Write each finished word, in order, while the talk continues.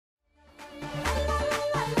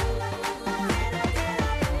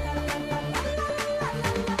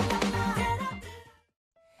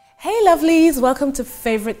Hey lovelies, welcome to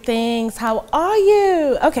Favorite Things. How are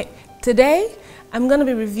you? Okay, today I'm going to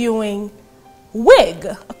be reviewing wig,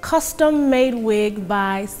 a custom made wig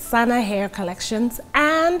by Sana Hair Collections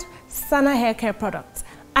and Sana Hair Care Products.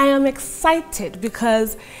 I am excited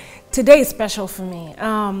because today is special for me.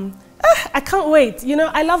 I can't wait. You know,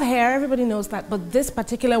 I love hair, everybody knows that, but this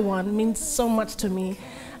particular one means so much to me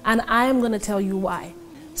and I am going to tell you why.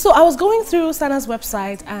 So I was going through Sana's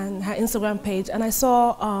website and her Instagram page and I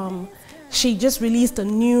saw she just released a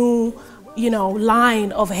new,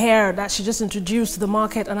 line of hair that she just introduced to the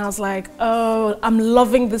market, and I was like, oh, I'm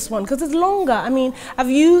loving this one because it's longer. I mean, I've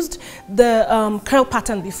used the curl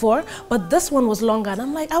pattern before, but this one was longer and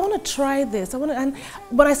I'm like, I want to try this. And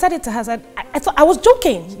when I said it to her, I thought I was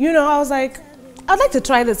joking, I was like, I'd like to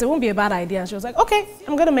try this. It won't be a bad idea. And she was like, okay,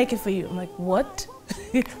 I'm going to make it for you. I'm like, what?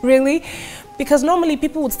 Really? Because normally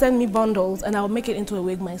people would send me bundles and I would make it into a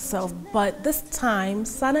wig myself. But this time,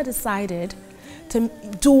 Sana decided to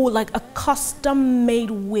do like a custom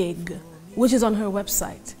made wig, which is on her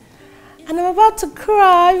website. And I'm about to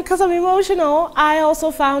cry because I'm emotional. I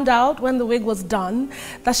also found out when the wig was done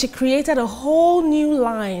that she created a whole new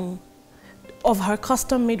line of her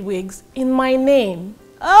custom made wigs in my name.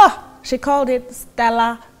 She called it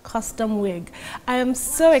Stella Custom Wig. I am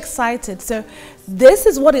so excited. So this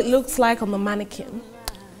is what it looks like on the mannequin.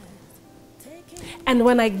 And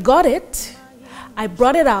when I got it, I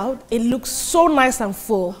brought it out. It looks so nice and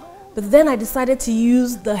full. But then I decided to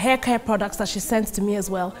use the hair care products that she sent to me as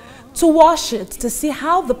well to wash it, to see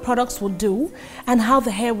how the products would do and how the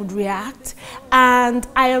hair would react. And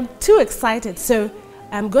I am too excited. So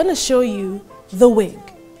I'm going to show you the wig.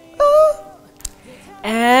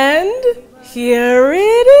 And here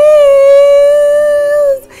it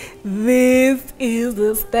is. This is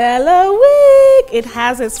the Stella wig. It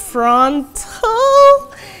has its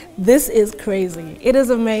frontal. This is crazy. It is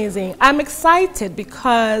amazing. I'm excited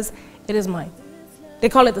because it is mine. They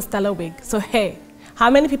call it the Stella wig. So hey, how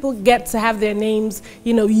many people get to have their names,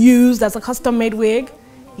 used as a custom made wig?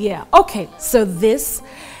 Yeah. Okay. So this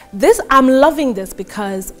I'm loving this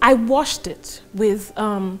because I washed it with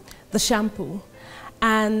the shampoo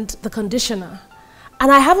and the conditioner,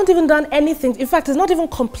 and I haven't even done anything. In fact, it's not even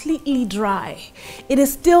completely dry. It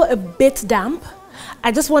is still a bit damp.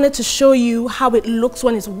 I just wanted to show you how it looks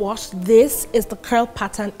when it's washed. This is the curl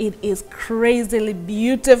pattern. It is crazily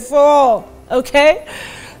beautiful. Okay,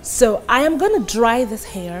 so I am going to dry this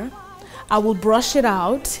hair. I will brush it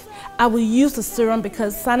out. I will use the serum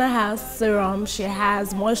because Sana has serum. She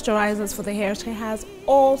has moisturizers for the hair. She has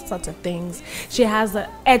all sorts of things. She has the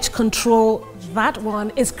edge control. That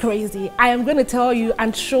one is crazy. I am going to tell you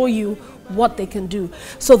and show you what they can do.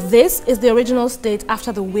 So this is the original state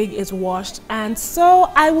after the wig is washed, and so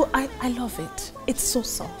I love it. It's so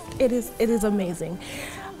soft. It is amazing.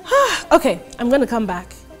 Okay, I'm going to come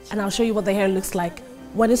back and I'll show you what the hair looks like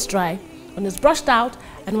when it's dry, when it's brushed out,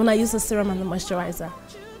 and when I use the serum and the moisturizer.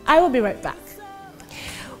 I will be right back.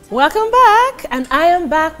 Welcome back, and I am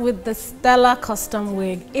back with the Stella Custom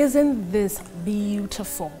Wig. Isn't this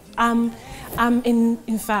beautiful?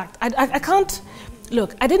 In fact, I can't,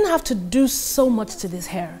 look, I didn't have to do so much to this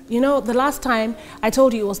hair. The last time I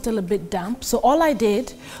told you it was still a bit damp, so all I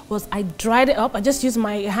did was I dried it up. I just used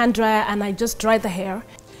my hand dryer and I just dried the hair.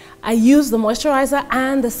 I use the moisturizer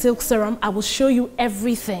and the silk serum. I will show you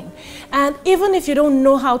everything. And even if you don't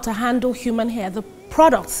know how to handle human hair, the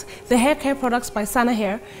products, the hair care products by Sana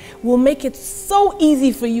Hair will make it so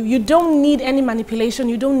easy for you. You don't need any manipulation.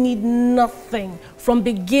 You don't need nothing from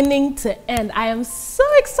beginning to end. I am so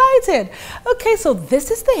excited. Okay, so this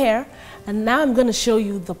is the hair, and now I'm going to show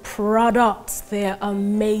you the products. They're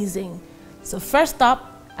amazing. So first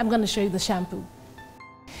up, I'm going to show you the shampoo.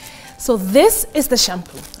 So this is the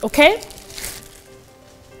shampoo, okay?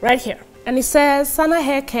 Right here. And it says Sana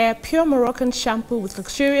Hair Care Pure Moroccan Shampoo with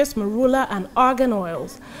luxurious marula and argan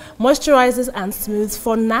oils. Moisturizes and smooths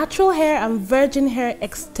for natural hair and virgin hair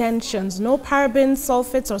extensions. No parabens,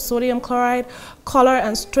 sulfates or sodium chloride. Color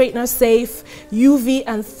and straightener safe. UV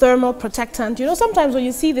and thermal protectant. Sometimes when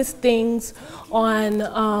you see these things on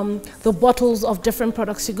the bottles of different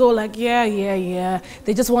products, you go like, yeah.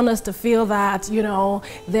 They just want us to feel that,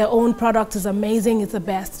 their own product is amazing, it's the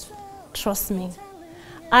best. Trust me.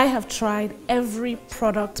 I have tried every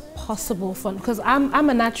product possible because I'm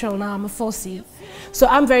a natural now, I'm a 4C. So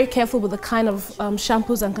I'm very careful with the kind of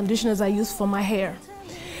shampoos and conditioners I use for my hair.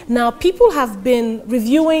 Now, people have been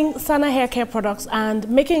reviewing Sana Hair Care products and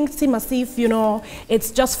making it seem as if,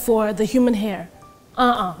 it's just for the human hair.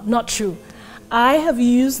 Not true. I have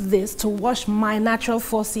used this to wash my natural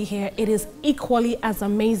 4C hair. It is equally as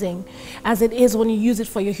amazing as it is when you use it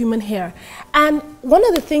for your human hair. And one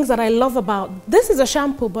of the things that I love about this is a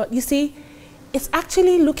shampoo, but you see, it's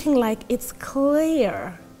actually looking like it's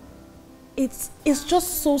clear. It's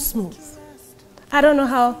just so smooth. I don't know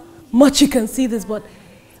how much you can see this, but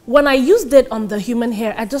when I used it on the human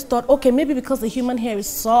hair, I just thought, okay, maybe because the human hair is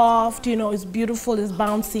soft, you know, it's beautiful, it's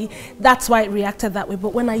bouncy, that's why it reacted that way.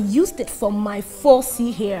 But when I used it for my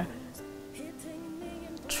 4C hair,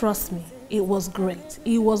 trust me, it was great.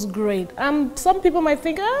 It was great. Some people might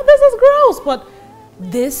think, oh, this is gross, but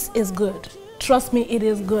this is good. Trust me, it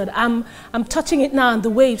is good. I'm touching it now, and the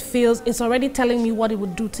way it feels, it's already telling me what it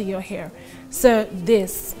would do to your hair. So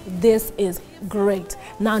this is great.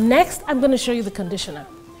 Now next, I'm going to show you the conditioner.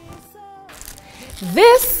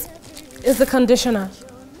 This is the conditioner.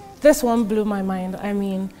 This one blew my mind. I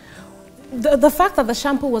mean, the fact that the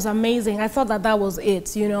shampoo was amazing, I thought that was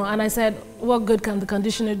it, you know, and I said, what good can the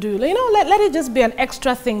conditioner do? You know, let it just be an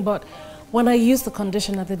extra thing. But when I used the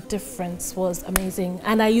conditioner, the difference was amazing.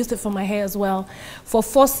 And I used it for my hair as well. For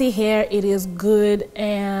 4C hair, it is good.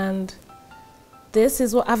 And this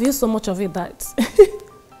is what I've used so much of it that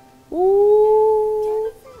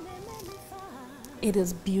ooh, it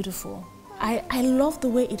is beautiful. I love the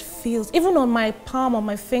way it feels. Even on my palm, on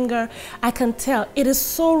my finger, I can tell. It is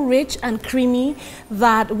so rich and creamy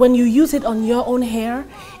that when you use it on your own hair,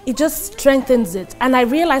 it just strengthens it. And I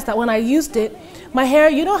realized that when I used it, my hair,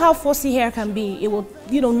 you know how 4C hair can be. It will,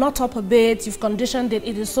 you know, knot up a bit. You've conditioned it.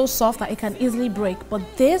 It is so soft that it can easily break. But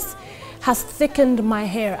this has thickened my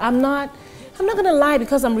hair. I'm not going to lie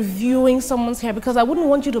because I'm reviewing someone's hair, because I wouldn't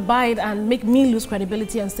want you to buy it and make me lose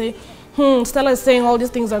credibility and say, Stella is saying all these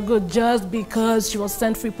things are good just because she was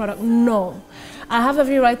sent free product. No. I have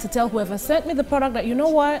every right to tell whoever sent me the product that, you know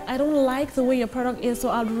what, I don't like the way your product is, so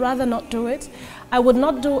I'd rather not do it. I would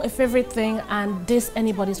not do a favorite thing and diss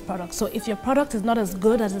anybody's product. So if your product is not as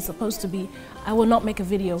good as it's supposed to be, I will not make a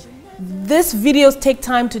video. These videos take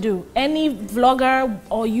time to do. Any vlogger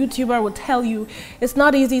or YouTuber will tell you it's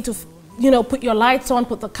not easy to, you know, put your lights on,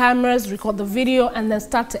 put the cameras, record the video, and then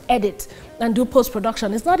start to edit and do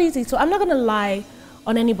post-production. It's not easy, so I'm not going to lie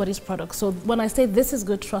on anybody's product. So when I say this is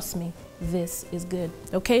good, trust me, this is good,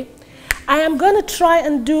 okay? I am going to try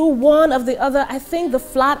and do one of the other. I think the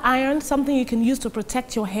flat iron, something you can use to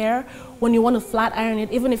protect your hair when you want to flat iron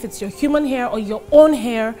it, even if it's your human hair or your own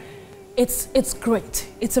hair, it's great.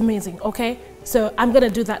 It's amazing, okay? So I'm going to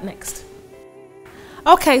do that next.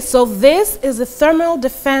 Okay, so this is a thermal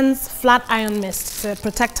defense flat iron mist,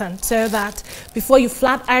 protectant, so that before you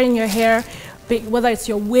flat iron your hair, whether it's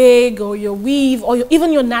your wig or your weave or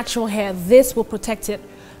even your natural hair, this will protect it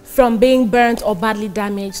from being burnt or badly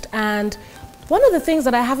damaged. And one of the things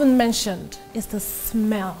that I haven't mentioned is the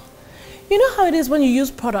smell. You know how it is when you use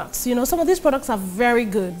products, you know, some of these products are very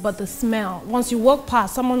good, but the smell, once you walk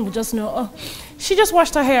past, someone will just know, oh, she just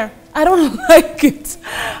washed her hair. I don't like it.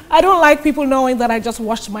 I don't like people knowing that I just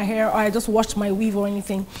washed my hair or I just washed my weave or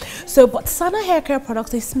anything. So, but Sana hair care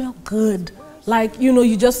products, they smell good. Like, you know,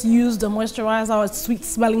 you just used a moisturizer or a sweet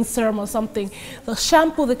smelling serum or something. The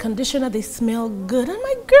shampoo, the conditioner, they smell good. I'm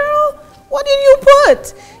like, girl, what did you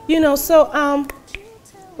put? You know, so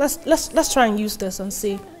let's try and use this and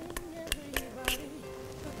see.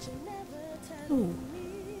 Ooh,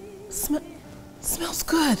 smells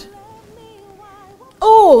good.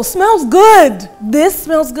 Oh, smells good. This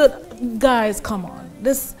smells good. Guys, come on.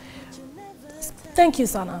 Thank you,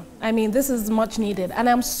 Sana. I mean, this is much needed. And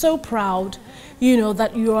I'm so proud, you know,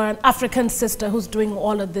 that you are an African sister who's doing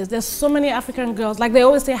all of this. There's so many African girls. Like they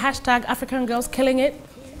always say, hashtag African girls killing it.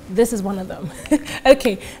 This is one of them.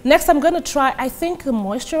 Okay, next I'm going to try, I think, a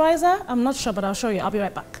moisturizer. I'm not sure, but I'll show you. I'll be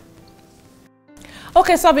right back.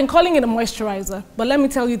 Okay, so I've been calling it a moisturizer, but let me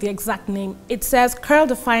tell you the exact name. It says Curl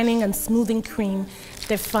Defining and Smoothing Cream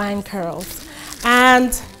Define Curls.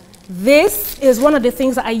 And this is one of the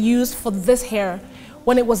things that I used for this hair.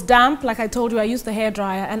 When it was damp, like I told you, I used the hair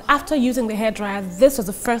dryer. And after using the hair dryer, this was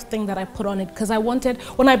the first thing that I put on it because I wanted,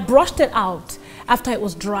 when I brushed it out after it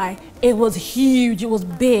was dry, it was huge, it was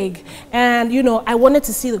big. And you know, I wanted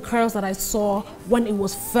to see the curls that I saw when it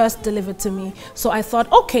was first delivered to me. So I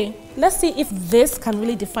thought, okay, let's see if this can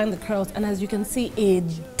really define the curls. And as you can see, it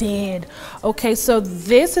did. Okay, so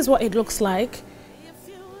this is what it looks like.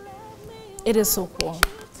 It is so cool.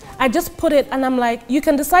 I just put it and I'm like, you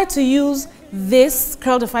can decide to use this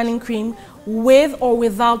curl defining cream with or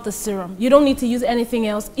without the serum. You don't need to use anything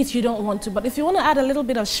else if you don't want to. But if you want to add a little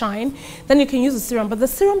bit of shine, then you can use the serum. But the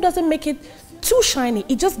serum doesn't make it too shiny.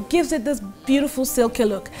 It just gives it this beautiful silky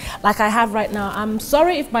look like I have right now. I'm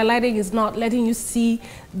sorry if my lighting is not letting you see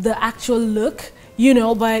the actual look, you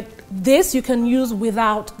know, but this you can use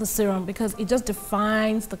without the serum because it just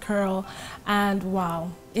defines the curl, and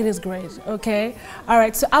wow, it is great. Okay, all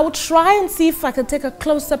right, so I will try and see if I can take a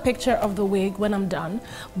closer picture of the wig when I'm done,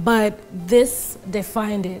 but this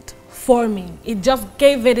defined it for me. It just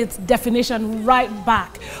gave it its definition right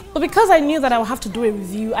back. But because I knew that I would have to do a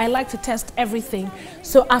review, I like to test everything.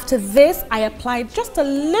 So after this, I applied just a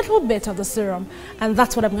little bit of the serum, and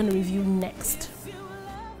that's what I'm going to review next.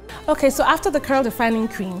 Okay, so after the curl defining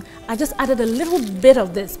cream, I just added a little bit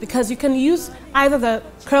of this because you can use either the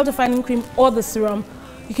curl defining cream or the serum.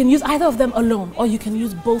 You can use either of them alone, or you can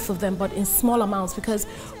use both of them, but in small amounts, because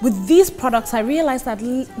with these products, I realized that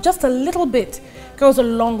just a little bit goes a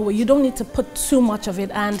long way. You don't need to put too much of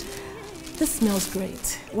it, and this smells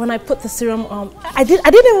great. When I put the serum on, I didn't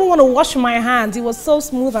even want to wash my hands. It was so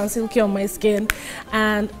smooth and silky on my skin,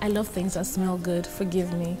 and I love things that smell good,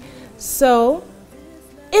 forgive me. So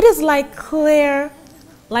it is like clear,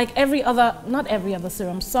 like every other, not every other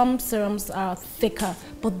serum. Some serums are thicker,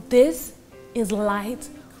 but this is light,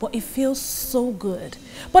 but it feels so good.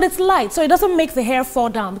 But it's light, so it doesn't make the hair fall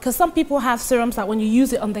down, because some people have serums that when you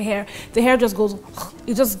use it on the hair just goes,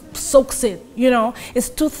 it just soaks it, you know. It's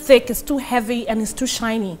too thick, it's too heavy, and it's too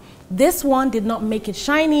shiny. This one did not make it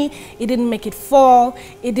shiny, it didn't make it fall,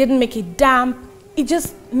 it didn't make it damp. It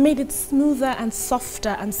just made it smoother and softer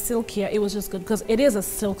and silkier. It was just good because it is a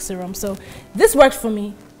silk serum. So this worked for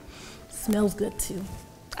me. Smells good too.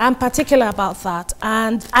 I'm particular about that.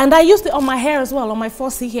 And I used it on my hair as well, on my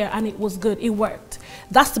 4C hair, and it was good. It worked.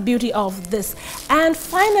 That's the beauty of this. And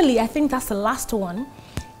finally, I think that's the last one,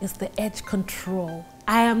 is the edge control.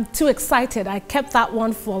 I am too excited. I kept that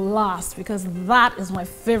one for last because that is my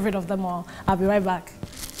favorite of them all. I'll be right back.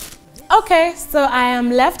 Okay, so I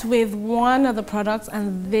am left with one of the products,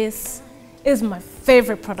 and this is my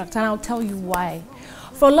favorite product, and I'll tell you why.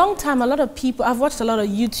 For a long time, a lot of people, I've watched a lot of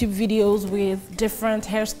YouTube videos with different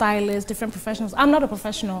hairstylists, different professionals. I'm not a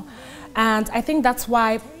professional, and I think that's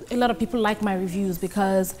why a lot of people like my reviews,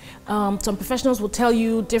 because some professionals will tell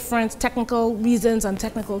you different technical reasons and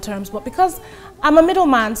technical terms, but because I'm a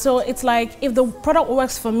middleman, so it's like if the product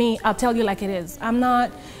works for me, I'll tell you like it is. I'm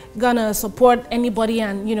not gonna support anybody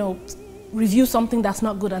and, you know, review something that's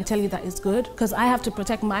not good and tell you that it's good, because I have to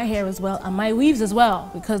protect my hair as well and my weaves as well,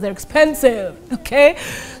 because they're expensive. Okay,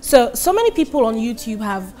 so many people on YouTube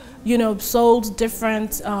have, you know, sold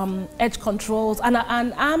different edge controls, and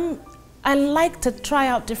I like to try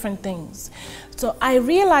out different things. So I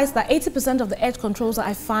realized that 80% of the edge controls that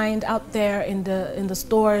I find out there in the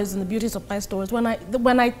stores, in the beauty supply stores, when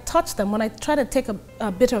I touch them, when I try to take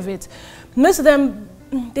a bit of it, most of them,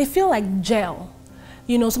 they feel like gel.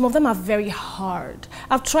 You know, some of them are very hard.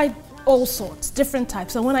 I've tried all sorts, different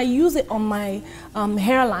types. And when I use it on my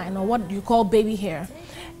hairline, or what you call baby hair,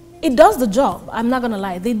 it does the job. I'm not gonna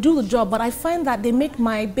lie, they do the job, but I find that they make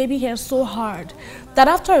my baby hair so hard that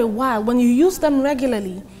after a while, when you use them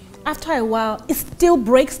regularly, after a while, it still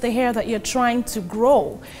breaks the hair that you're trying to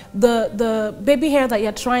grow. The baby hair that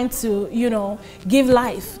you're trying to, you know, give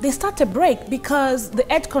life, they start to break because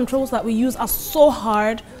the edge controls that we use are so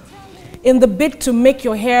hard in the bid to make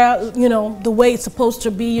your hair, you know, the way it's supposed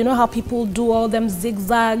to be. You know how people do all them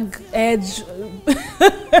zigzag edge,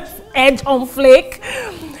 edge on flake.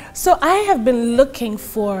 So I have been looking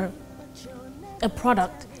for a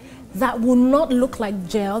product that will not look like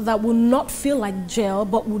gel, that will not feel like gel,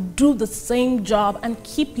 but will do the same job and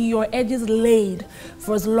keep your edges laid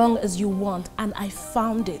for as long as you want. And I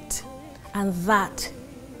found it, and that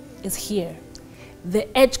is here.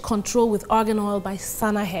 The Edge Control with Argan Oil by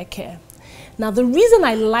Sana Hair Care. Now, the reason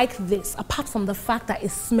I like this, apart from the fact that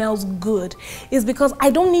it smells good, is because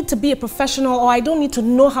I don't need to be a professional, or I don't need to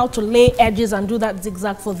know how to lay edges and do that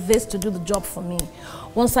zigzag for this to do the job for me.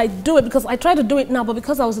 Once I do it, because I try to do it now, but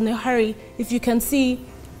because I was in a hurry, if you can see,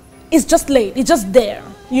 it's just laid, it's just there,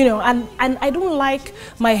 you know, and I don't like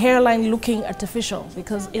my hairline looking artificial,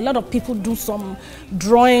 because a lot of people do some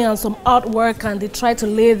drawing and some artwork and they try to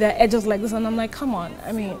lay their edges like this, and I'm like, come on,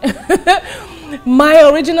 I mean, my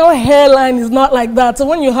original hairline is not like that. So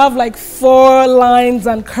when you have like 4 lines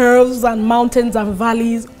and curves and mountains and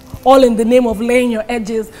valleys, all in the name of laying your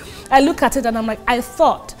edges, I look at it and I'm like, I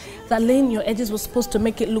thought that laying your edges was supposed to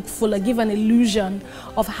make it look fuller, give an illusion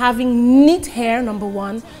of having neat hair, number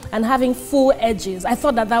one, and having full edges. I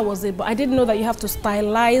thought that that was it, but I didn't know that you have to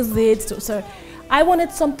stylize it. So I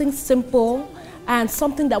wanted something simple and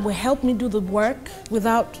something that will help me do the work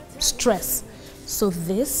without stress. So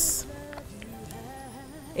this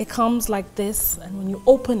It comes like this, and when you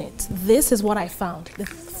open it, this is what I found. The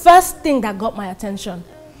first thing that got my attention,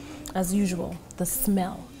 as usual, the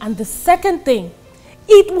smell. And the second thing,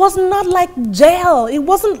 it was not like gel. It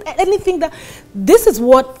wasn't anything that... This is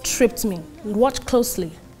what tripped me. Watch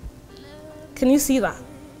closely. Can you see that?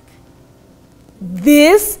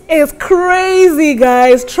 This is crazy,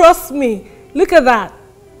 guys. Trust me. Look at that.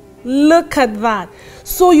 Look at that.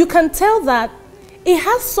 So you can tell that it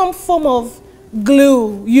has some form of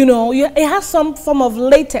glue, you know. It has some form of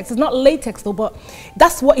latex. It's not latex though, but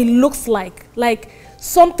that's what it looks like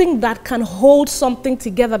something that can hold something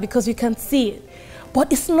together, because you can see it.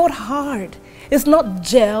 But it's not hard. It's not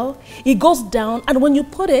gel. It goes down, and when you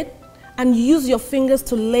put it and you use your fingers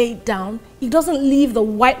to lay it down, it doesn't leave the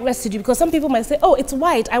white residue, because some people might say, oh, it's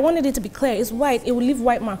white. I wanted it to be clear. It's white. It will leave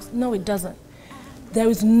white marks. No, it doesn't. There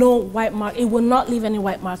is no white mark. It will not leave any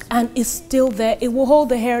white mark, and it's still there. It will hold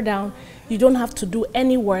the hair down. You don't have to do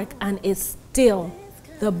any work, and it's still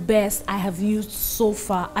the best I have used so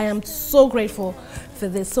far. I am so grateful for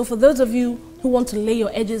this. So for those of you who want to lay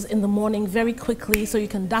your edges in the morning very quickly so you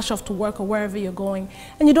can dash off to work or wherever you're going,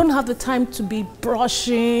 and you don't have the time to be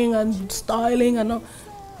brushing and styling and all,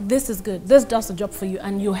 this is good. This does the job for you,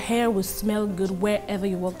 and your hair will smell good wherever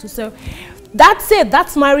you walk to. So that's it.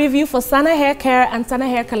 That's my review for Sana Hair Care and Sana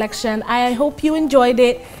Hair Collection. I hope you enjoyed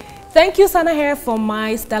it. Thank you, Sana Hair, for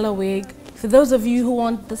my Stella wig. For those of you who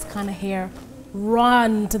want this kind of hair,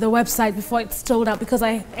 run to the website before it's sold out, because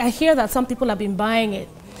I hear that some people have been buying it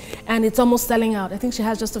and it's almost selling out. I think she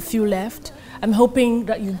has just a few left. I'm hoping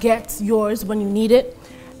that you get yours when you need it.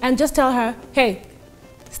 And just tell her, hey,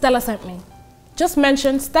 Stella sent me. Just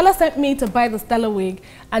mention Stella sent me to buy the Stella wig,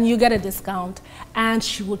 and you get a discount, and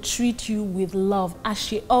she will treat you with love, as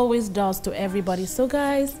she always does to everybody. So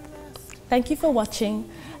guys, thank you for watching.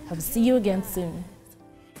 I will see you again soon.